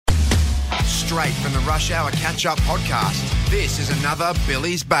straight from the Rush Hour Catch-Up podcast. This is another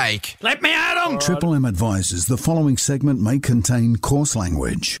Billy's Bake. Let me at 'em! Triple M advises the following segment may contain coarse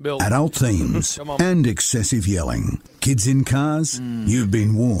language, adult themes, and excessive yelling. Kids in cars, you've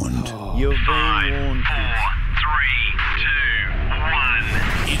been warned. You've been warned. 3, 2, 1.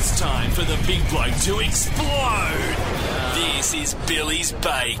 It's time for the big bloke to explode. This is Billy's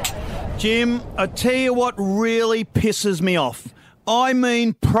Bake. Jim, I tell you what really pisses me off. I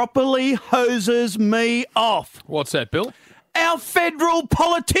mean properly hoses me off. What's that, Bill? Our federal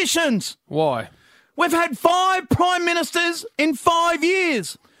politicians. Why? We've had 5 prime ministers in 5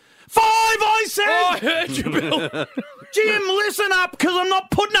 years. 5, I said! Oh, I heard you, Bill. Jim, listen up, because I'm not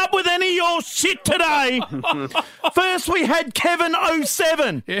putting up with any of your shit today. First, we had Kevin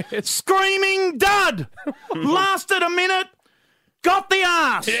 07. Yes. Screaming dud. Lasted a minute. Got the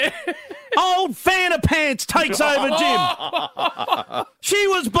arse. Yeah. Old Fanta Pants takes over, Jim. She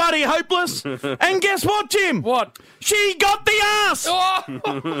was bloody hopeless. And guess what, Jim? What? She got the arse.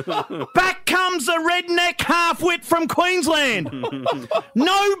 Oh. Back comes the redneck half-wit from Queensland.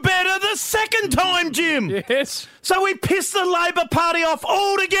 No better the second time, Jim. Yes. So we pissed the Labor Party off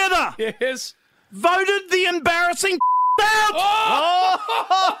altogether. Yes. Voted the embarrassing out.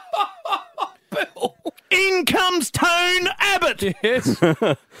 Oh. Bill. In comes Tone Abbott. Yes.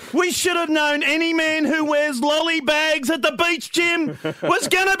 We should have known any man who wears lolly bags at the beach, Jim, was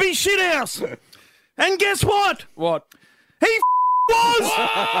going to be shithouse. And guess what? What? He was.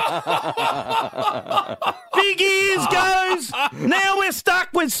 Big ears goes. Now we're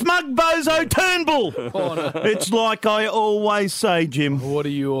stuck with smug bozo Turnbull. Oh, no. It's like I always say, Jim. What do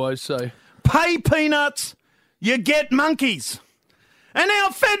you always say? Pay peanuts, you get monkeys. And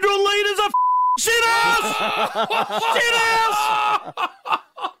our federal leaders are shithouse! Shithouse!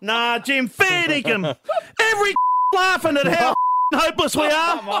 Nah, Jim, fair dinkum. Every laughing at how hopeless we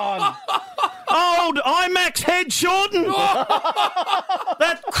are. Come on. Old IMAX head Shorten.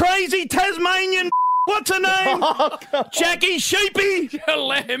 That crazy Tasmanian, what's her name? Jackie Sheepy.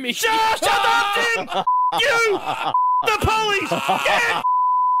 Lammy. Shut up, Jim! You! The police! Get!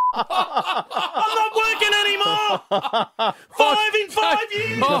 I'm not working anymore! 5 in 5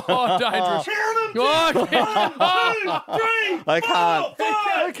 years! Oh, dangerous. Count them, Oh, Jim! 1, 2, 3, I can't. 4, 5.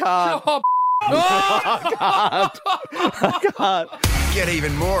 I can't. Oh, I can't. Get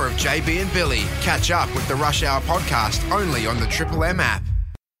even more of JB and Billy. Catch up with the Rush Hour podcast only on the Triple M app.